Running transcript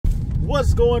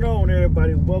What's going on,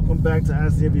 everybody? Welcome back to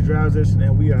ICNV Drive Session,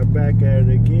 and we are back at it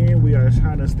again. We are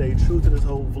trying to stay true to this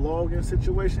whole vlogging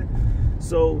situation.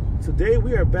 So today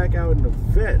we are back out in the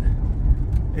vet,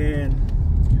 and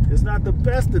it's not the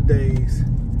best of days,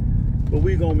 but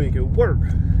we're gonna make it work.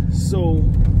 So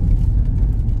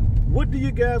what do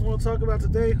you guys want to talk about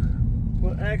today?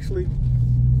 Well, actually,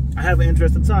 I have an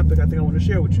interesting topic I think I want to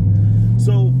share with you.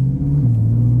 So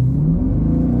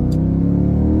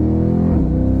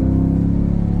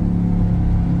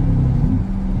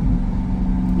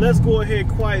let's go ahead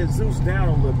and quiet Zeus down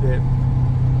a little bit.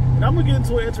 And I'm going to get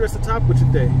into an interesting topic with you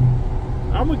today.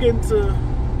 I'm going to get into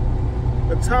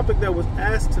a topic that was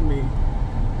asked to me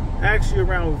actually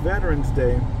around Veterans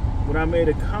Day, when I made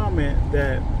a comment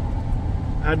that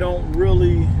I don't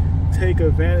really take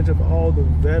advantage of all the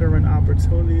veteran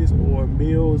opportunities or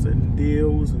meals and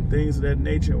deals and things of that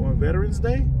nature on Veterans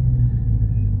Day.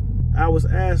 I was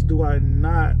asked, do I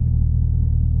not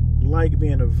like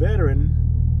being a veteran?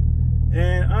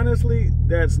 And honestly,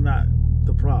 that's not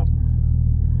the problem.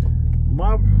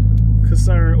 My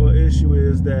concern or issue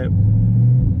is that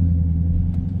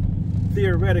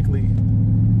theoretically,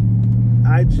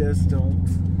 I just don't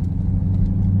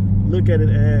look at it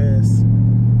as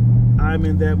I'm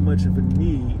in that much of a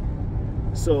need.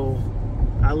 So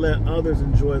I let others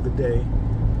enjoy the day,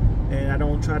 and I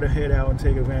don't try to head out and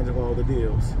take advantage of all the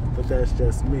deals. But that's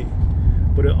just me.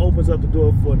 But it opens up the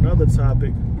door for another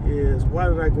topic, is why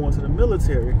did I go into the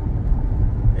military,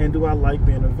 and do I like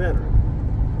being a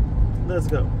veteran? Let's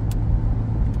go.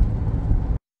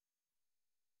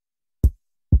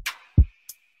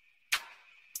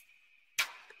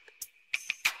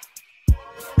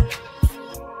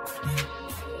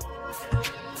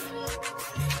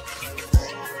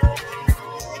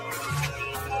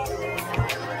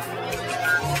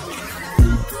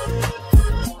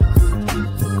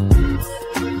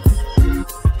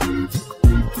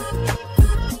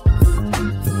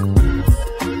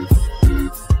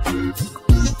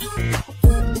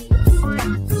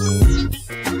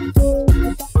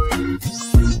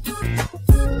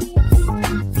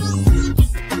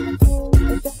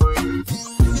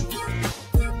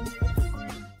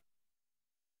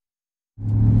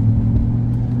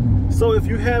 So if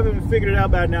you haven't figured it out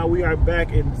by now, we are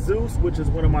back in Zeus, which is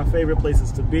one of my favorite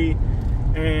places to be,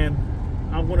 and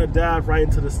I'm going to dive right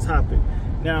into this topic.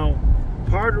 Now,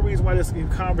 part of the reason why this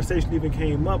conversation even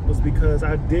came up was because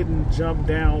I didn't jump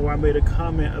down, or I made a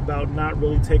comment about not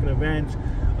really taking advantage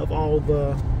of all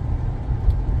the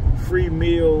free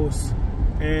meals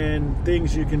and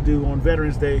things you can do on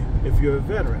Veterans Day if you're a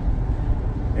veteran.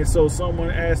 And so someone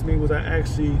asked me, was I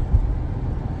actually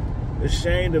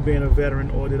ashamed of being a veteran,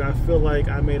 or did I feel like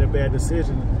I made a bad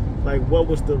decision? Like, what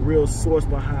was the real source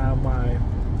behind my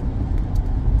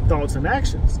thoughts and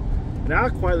actions? And I'll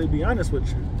quietly be honest with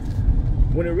you,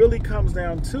 when it really comes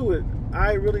down to it,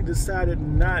 I really decided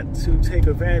not to take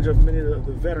advantage of many of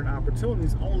the veteran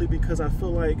opportunities, only because I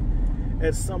feel like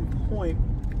at some point,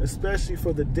 especially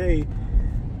for the day,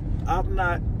 I'm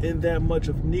not in that much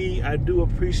of need. I do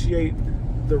appreciate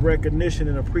the recognition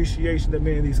and appreciation that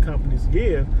many of these companies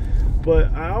give,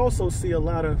 but I also see a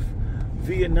lot of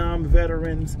Vietnam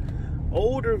veterans,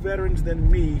 older veterans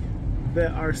than me,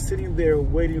 that are sitting there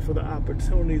waiting for the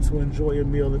opportunity to enjoy a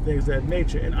meal and things of that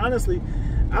nature. And honestly,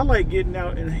 I like getting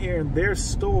out and hearing their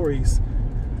stories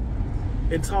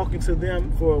and talking to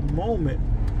them for a moment,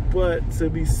 but to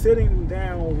be sitting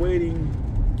down waiting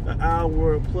an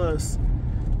hour plus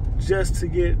just to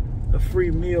get a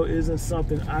free meal isn't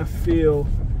something I feel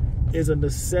is a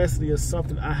necessity or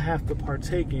something I have to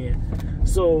partake in.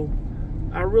 So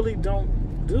I really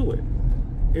don't do it.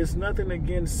 It's nothing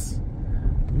against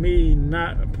me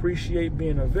not appreciate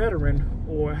being a veteran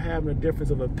or having a difference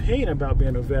of opinion about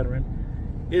being a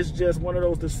veteran. It's just one of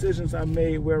those decisions I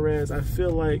made, whereas I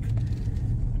feel like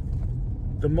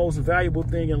the most valuable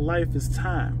thing in life is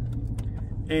time.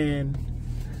 And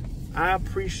I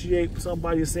appreciate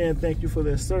somebody saying thank you for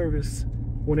their service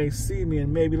when they see me,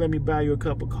 and maybe let me buy you a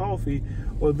cup of coffee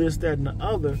or this, that, and the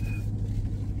other,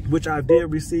 which I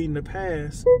did receive in the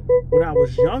past when I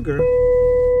was younger.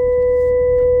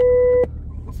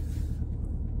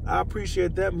 I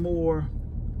appreciate that more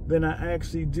than I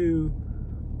actually do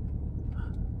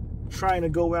trying to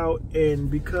go out, and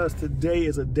because today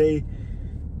is a day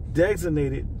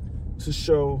designated to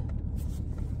show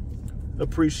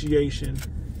appreciation,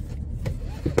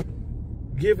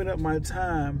 giving up my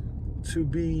time to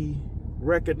be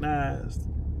recognized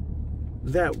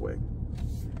that way.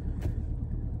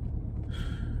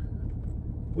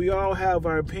 We all have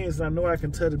our opinions, and I know I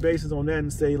can touch bases on that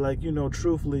and say, like, you know,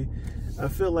 truthfully, I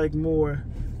feel like more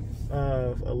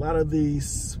of a lot of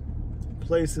these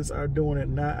places are doing it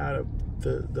not out of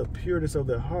the pureness of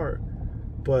their heart,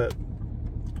 but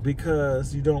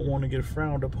because you don't want to get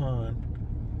frowned upon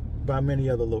by many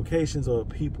other locations or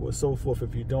people or so forth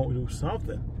if you don't do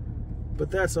something. But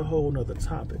that's a whole nother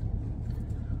topic.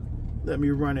 Let me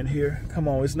run in here. Come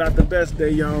on, it's not the best day,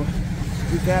 y'all.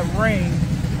 We got rain.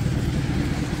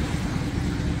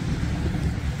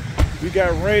 We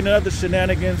got rain and other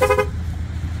shenanigans.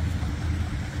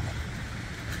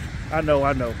 I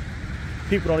know.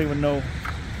 People don't even know.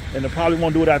 And they probably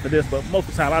won't do it after this, but most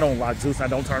of the time I don't watch Zeus. I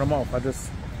don't turn them off. I just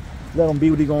let him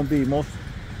be what he gonna be. At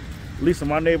least in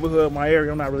my neighborhood, my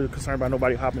area, I'm not really concerned about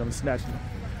nobody hopping on and snatching them.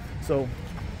 So,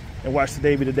 and watch the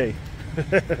day be the day.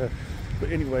 But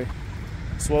anyway,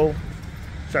 Swole,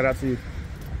 shout out to you.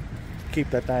 Keep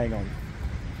that thing on you.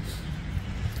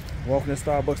 Walking to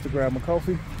Starbucks to grab my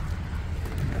coffee.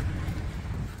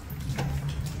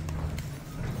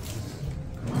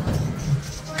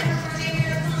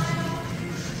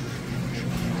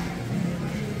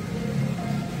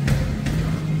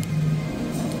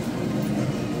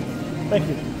 Thank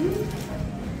you.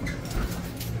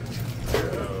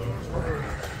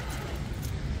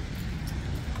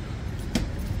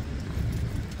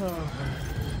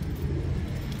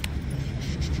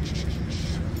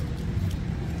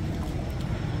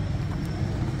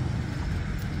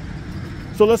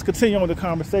 So let's continue on with the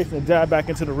conversation and dive back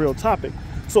into the real topic.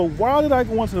 So why did I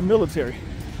go into the military?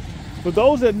 For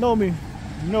those that know me,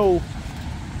 know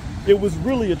it was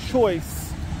really a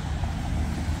choice,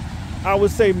 I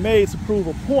would say, made to prove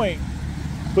a point,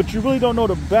 but you really don't know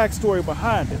the backstory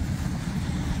behind it.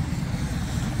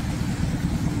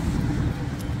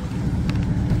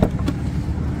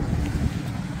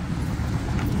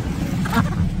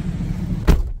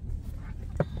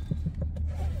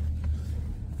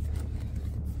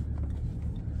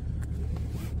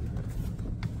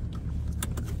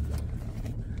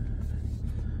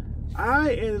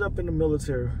 I ended up in the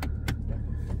military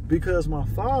because my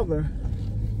father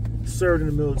served in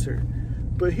the military,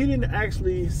 but he didn't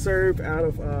actually serve out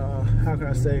of how can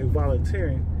I say,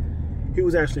 volunteering. He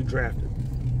was actually drafted.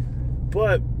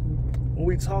 But when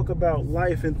we talk about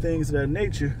life and things of that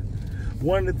nature,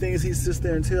 one of the things he sits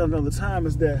there and tells me all the time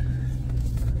is that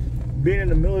being in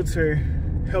the military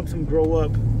helped him grow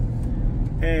up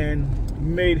and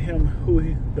made him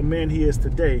the man he is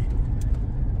today.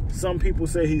 Some people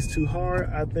say he's too hard.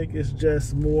 I think it's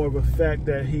just more of a fact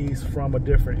that he's from a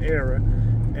different era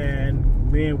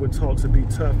and men were taught to be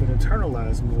tough and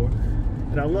internalize more.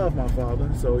 And I love my father,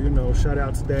 so, you know, shout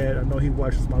out to Dad. I know he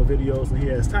watches my videos and he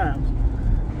has times.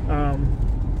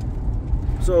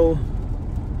 So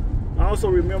I also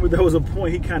remember there was a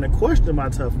point he kind of questioned my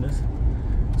toughness.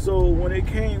 So when it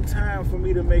came time for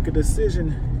me to make a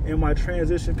decision in my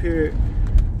transition period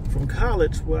from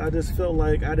college, where I just felt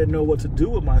like I didn't know what to do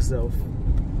with myself,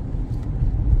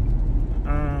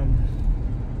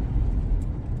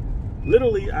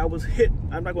 literally I was hit,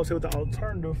 I'm not gonna say with the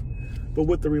alternative, but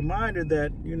with the reminder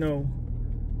that, you know,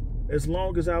 as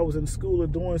long as I was in school or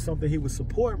doing something, he would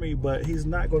support me, but he's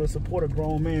not gonna support a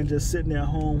grown man just sitting at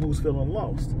home who's feeling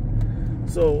lost.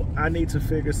 So I need to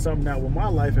figure something out with my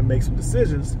life and make some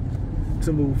decisions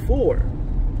to move forward.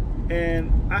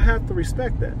 And I have to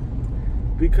respect that,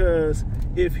 because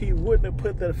if he wouldn't have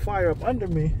put that fire up under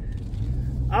me,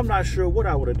 I'm not sure what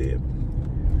I would have did.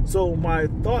 So my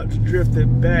thoughts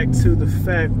drifted back to the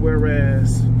fact,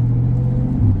 whereas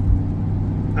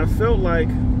I felt like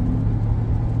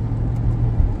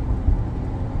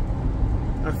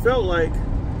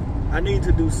I need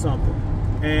to do something.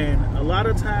 And a lot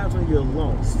of times when you're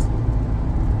lost,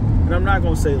 and I'm not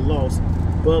gonna say lost,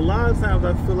 but a lot of times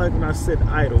I feel like when I sit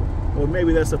idle, or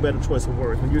maybe that's a better choice of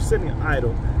words, when you're sitting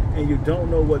idle and you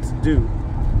don't know what to do,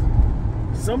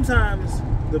 sometimes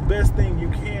the best thing you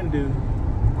can do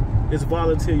is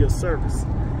volunteer your service.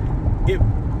 It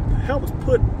helps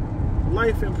put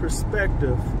life in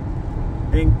perspective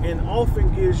and often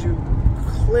gives you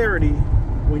clarity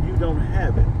when you don't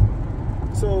have it.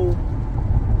 So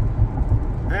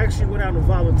I actually went out and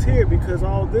volunteered because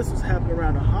all this was happening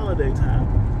around the holiday time.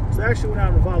 So I actually went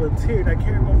out and volunteered. I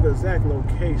can't remember the exact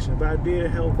location, but I did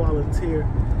help volunteer,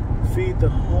 feed the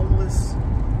homeless.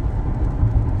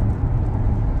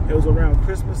 It was around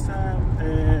Christmas time,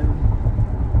 and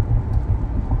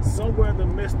somewhere in the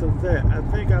midst of that, I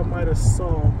think I might have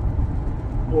saw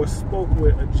or spoke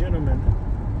with a gentleman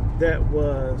that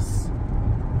was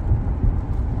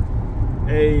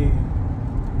a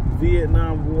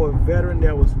Vietnam War veteran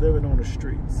that was living on the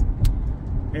streets.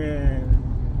 And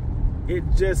it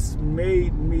just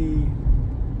made me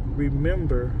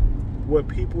remember what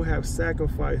people have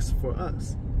sacrificed for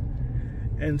us.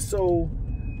 And so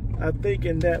I think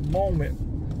in that moment,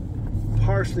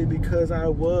 partially because I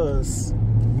was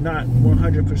not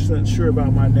 100% sure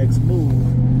about my next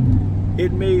move,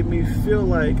 it made me feel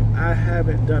like I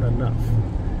haven't done enough.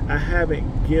 I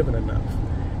haven't given enough.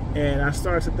 And I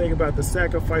started to think about the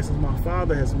sacrifices my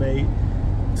father has made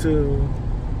to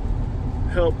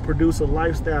help produce a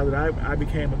lifestyle that I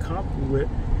became comfortable with,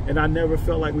 and I never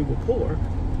felt like we were poor.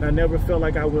 And I never felt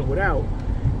like I went without.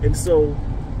 And so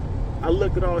I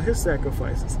looked at all his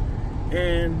sacrifices.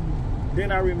 And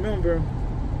then I remember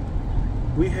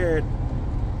we had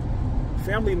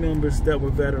family members that were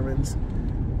veterans,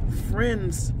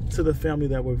 friends to the family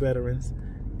that were veterans,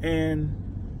 and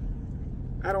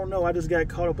I don't know, I just got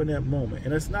caught up in that moment.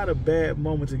 And it's not a bad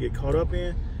moment to get caught up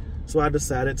in, so I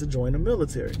decided to join the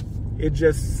military. It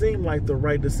just seemed like the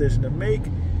right decision to make.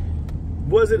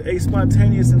 Was it a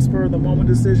spontaneous and spur of the moment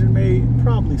decision made?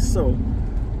 Probably so.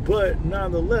 But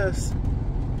nonetheless,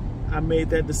 I made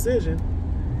that decision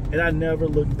and I never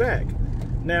looked back.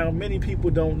 Now, many people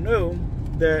don't know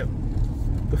that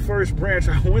the first branch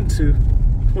I went to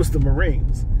was the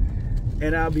Marines.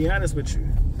 And I'll be honest with you,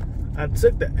 I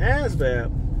took the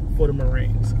ASVAB for the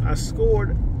Marines. I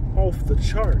scored off the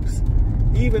charts,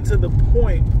 even to the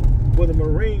point where the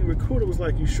Marine recruiter was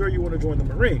like, "You sure you want to join the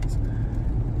Marines?"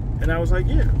 And I was like,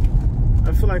 "Yeah."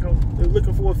 I feel like they're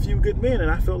looking for a few good men, and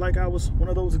I felt like I was one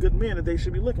of those good men that they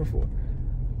should be looking for.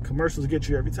 Commercials get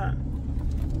you every time.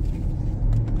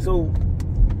 So,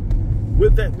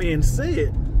 with that being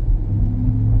said,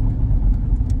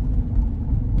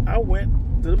 I went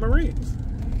to the Marines.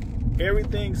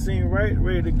 Everything seemed right,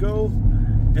 ready to go,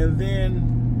 and then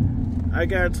I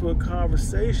got into a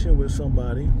conversation with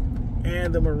somebody,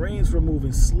 and the Marines were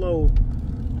moving slow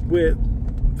with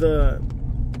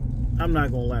I'm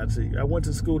not gonna lie to you, I went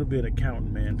to school to be an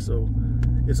accountant, man, so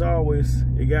it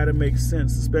gotta make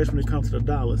sense, especially when it comes to the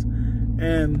dollars.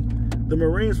 And the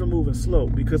Marines were moving slow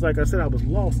because, like I said, I was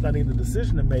lost. I needed a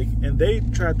decision to make, and they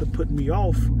tried to put me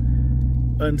off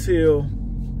until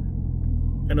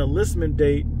an enlistment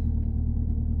date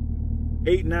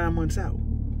 8-9 months out.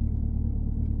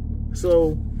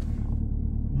 So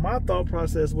my thought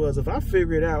process was, if I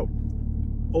figure it out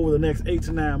over the next 8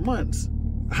 to 9 months,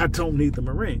 I don't need the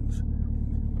Marines.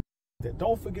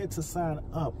 Don't forget to sign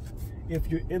up if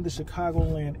you're in the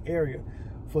Chicagoland area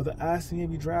for the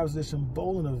ICNV Driver's Edition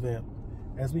bowling event,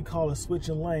 as we call it,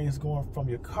 switching lanes, going from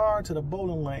your car to the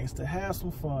bowling lanes to have some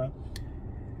fun.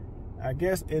 I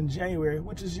guess in January,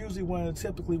 which is usually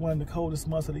typically one of the coldest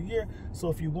months of the year. So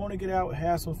if you want to get out,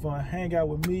 have some fun, hang out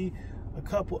with me, a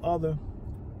couple other,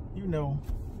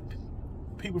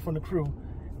 people from the crew,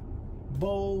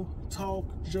 bowl, talk,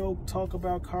 joke, talk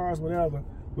about cars, whatever.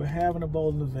 We're having a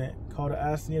bowling event called the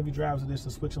ICNV Driver's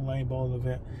Edition Switching Lane Bowling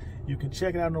Event. You can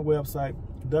check it out on our website,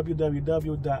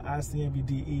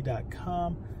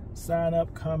 www.icnvde.com. Sign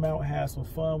up, come out, have some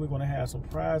fun. We're going to have some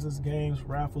prizes, games,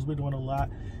 raffles. We're doing a lot.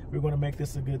 We're going to make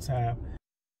this a good time.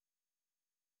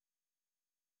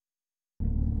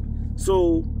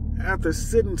 So after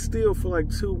sitting still for like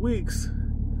 2 weeks,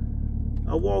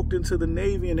 I walked into the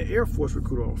Navy and the Air Force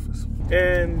recruiter office.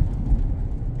 And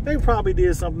they probably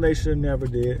did something they should have never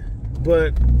did.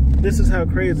 But this is how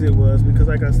crazy it was, because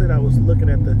like I said, I was looking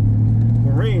at the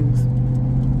Marines.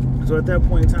 So at that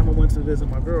point in time, I went to visit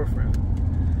my girlfriend.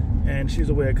 And she's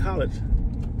away at college.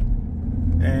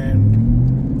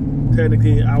 And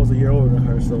technically, I was a year older than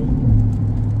her, so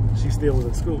she still was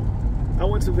at school. I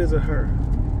went to visit her.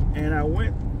 And I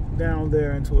went down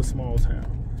there into a small town.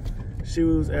 She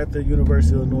was at the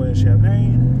University of Illinois in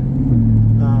Champaign,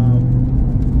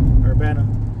 Urbana.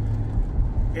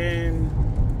 And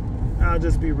I'll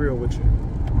just be real with you.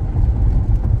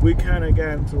 We kind of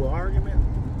got into an argument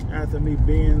after me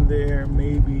being there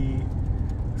maybe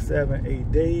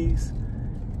 7-8 days.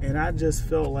 And I just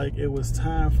felt like it was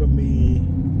time for me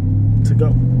to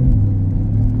go.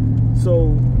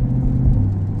 So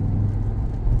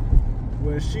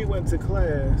when she went to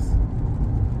class,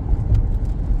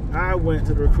 I went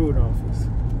to the recruiting office,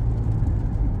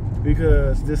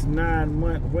 because this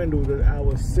 9-month window that I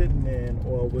was sitting in,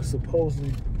 or was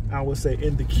supposedly, I would say,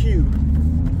 in the queue,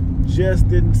 just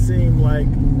didn't seem like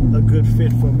a good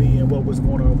fit for me and what was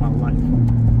going on in my life.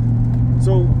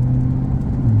 So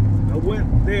I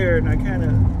went there and I kind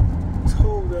of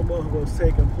told them what was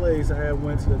taking place. I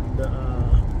went to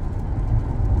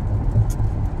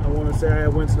I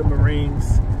went to the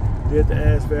Marines, did the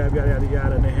ASVAB, yada yada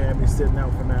yada, and they had me sitting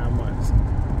out for 9 months.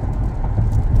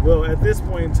 Well, at this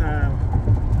point in time,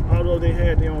 although they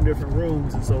had their own different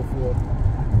rooms and so forth,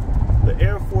 the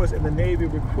Air Force and the Navy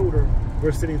recruiter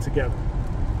were sitting together.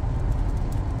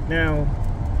 Now,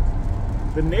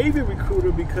 the Navy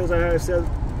recruiter, because I had said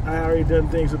I already done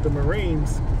things with the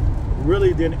Marines,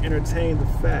 really didn't entertain the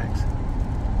fact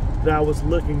that I was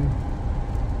looking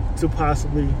to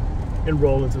possibly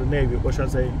enroll into the Navy, or should I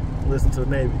say, listen to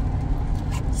the Navy.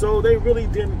 So they really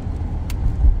didn't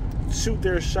shoot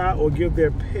their shot or give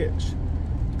their pitch.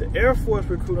 The Air Force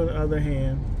recruit, on the other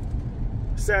hand,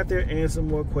 sat there, answered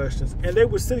more questions, and they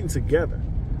were sitting together.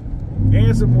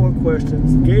 Answered more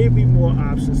questions, gave me more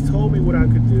options, told me what I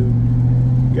could do,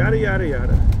 yada, yada,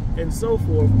 yada, and so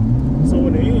forth. So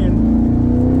in the end,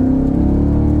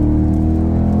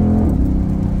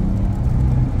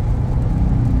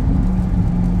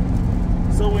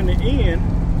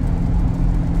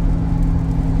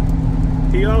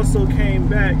 he also came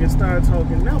back and started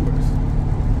talking numbers.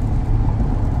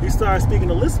 He started speaking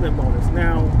enlistment bonus.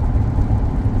 Now,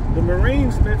 the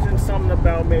Marines mentioned something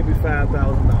about maybe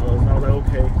 $5,000, and I was like,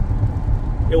 okay.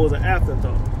 It was an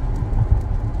afterthought.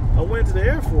 I went to the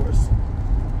Air Force,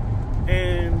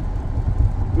 and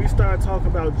we started talking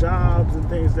about jobs and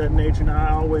things of that nature, and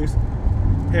I always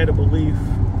had a belief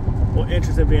or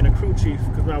interest in being a crew chief,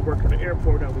 because when I worked in the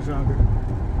airport when I was younger,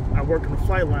 I worked on the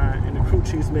flight line, and the crew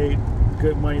chiefs made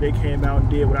good money. They came out and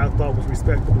did what I thought was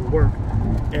respectable work,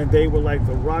 and they were like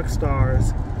the rock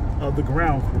stars of the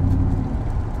ground crew.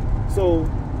 So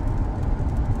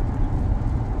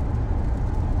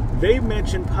they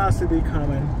mentioned possibly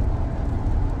becoming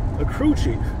a crew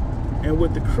chief, and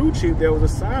with the crew chief there was a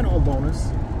sign-on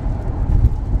bonus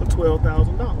of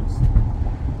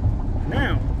 $12,000.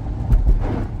 Now,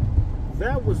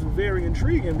 that was very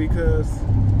intriguing, because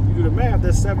you do the math,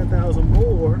 that's $7,000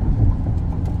 more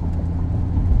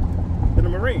than the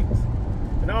Marines.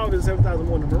 And all of it is $7,000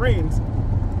 more than the Marines.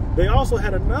 They also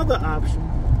had another option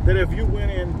that if you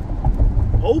went in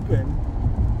open,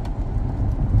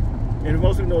 and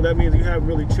most people know that means you haven't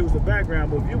really choose the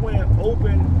background, but if you went in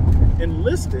open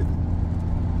enlisted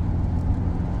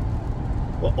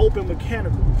or open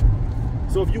mechanical.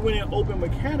 So if you went in open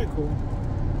mechanical,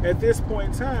 at this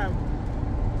point in time,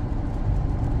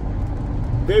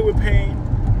 they were paying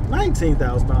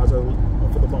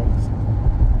 $19,000 for the bonus.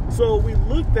 So we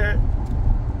looked at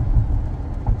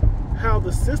how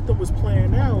the system was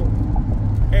playing out,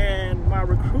 and my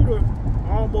recruiter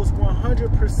almost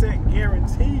 100%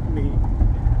 guaranteed me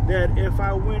that if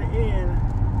I went in,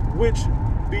 which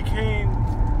became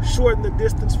shortened the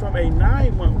distance from a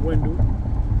 9-month window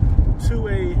to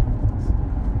a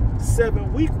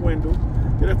 7-week window,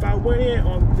 that if I went in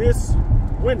on this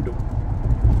window,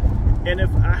 and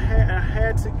if I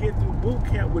had to get through boot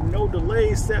camp with no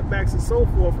delays, setbacks, and so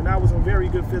forth, and I was in very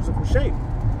good physical shape,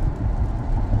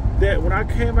 that when I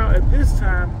came out at this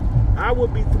time, I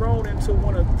would be thrown into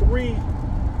one of 3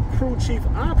 crew chief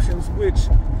options, which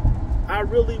I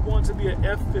really want to be an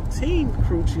F-15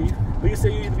 crew chief, but you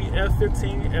say you need to be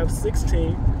F-15,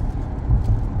 F-16,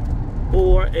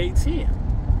 or A-10.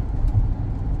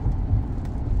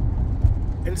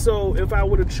 And so if I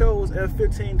would have chose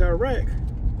F-15 direct,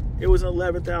 it was an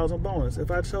 $11,000 bonus.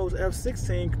 If I chose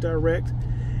F-16 direct,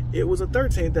 it was a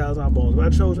 $13,000 bonus. If I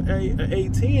chose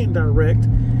A-10 direct,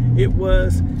 it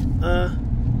was a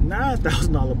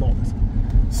 $9,000 bonus.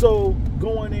 So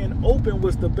going in open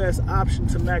was the best option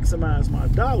to maximize my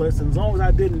dollars, and as long as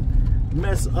I didn't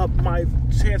mess up my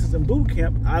chances in boot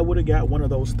camp, I would have got one of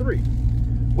those 3.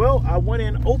 Well, I went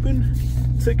in open,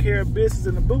 took care of business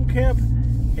in the boot camp,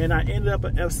 and I ended up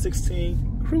an F-16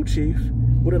 crew chief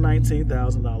with a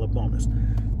 $19,000 bonus.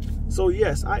 So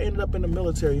yes, I ended up in the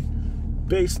military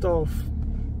based off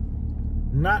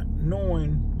not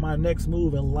knowing my next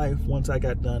move in life once I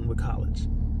got done with college.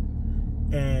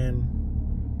 And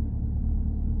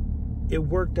it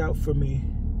worked out for me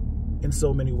in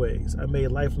so many ways. I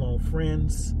made lifelong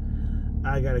friends.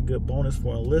 I got a good bonus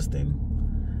for enlisting.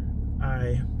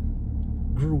 I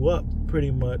grew up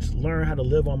pretty much, learned how to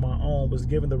live on my own, was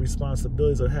given the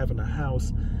responsibilities of having a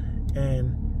house,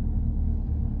 and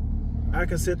I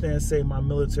can sit there and say my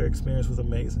military experience was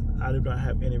amazing. I do not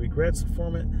have any regrets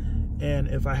from it, and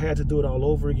if I had to do it all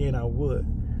over again, I would.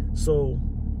 So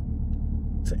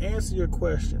to answer your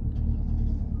question,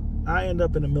 I end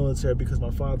up in the military because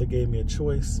my father gave me a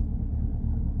choice,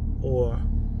 or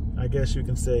I guess you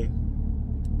can say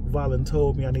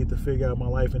voluntold me I need to figure out my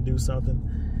life and do something,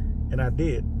 and I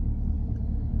did.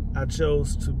 I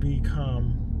chose to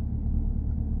become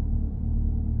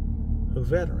a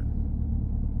veteran.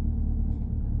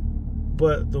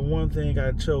 But the one thing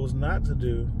I chose not to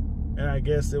do, and I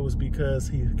guess it was because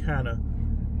he kind of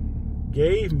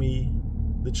gave me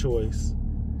the choice,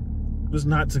 was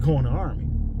not to go in the Army,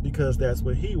 because that's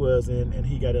what he was in, and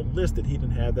he got enlisted. He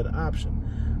didn't have that option.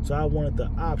 So I wanted the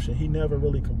option. He never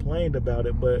really complained about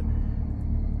it, but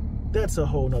that's a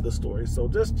whole nother story. So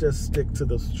just stick to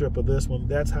the strip of this one.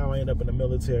 That's how I ended up in the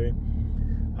military.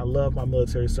 I love my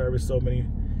military service. So many,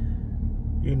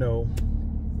 you know,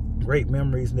 great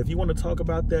memories. And if you want to talk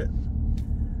about that,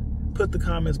 put the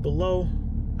comments below.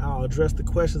 I'll address the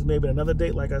questions maybe at another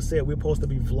date. Like I said, we're supposed to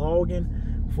be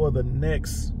vlogging for the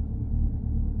next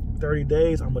 30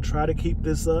 days. I'm going to try to keep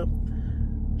this up.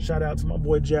 Shout out to my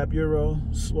boy Jap Euro,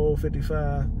 Swole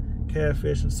 55,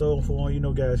 Catfish, and Swole. You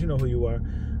know, guys, you know who you are.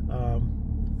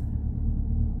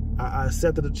 I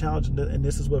accepted the challenge, and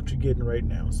this is what you're getting right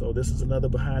now. So this is another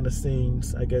behind the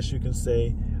scenes, I guess you can say,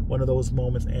 one of those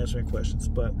moments answering questions.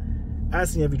 But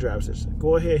ICNV Driver Edition,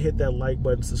 go ahead, hit that like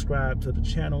button, subscribe to the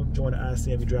channel, join the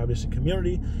ICNV Driver Edition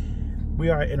community. We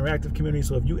are an interactive community,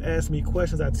 so if you ask me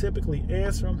questions, I typically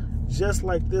answer them, just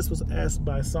like this was asked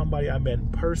by somebody I met in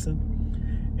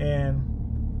person.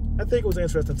 And I think it was an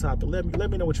interesting topic. Let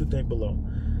me know what you think below.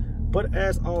 But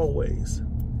as always,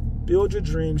 build your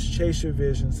dreams, chase your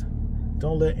visions.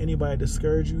 Don't let anybody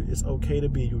discourage you. It's okay to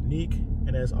be unique.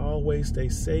 And as always, stay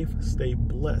safe, stay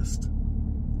blessed.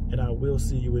 And I will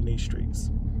see you in these streets.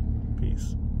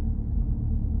 Peace.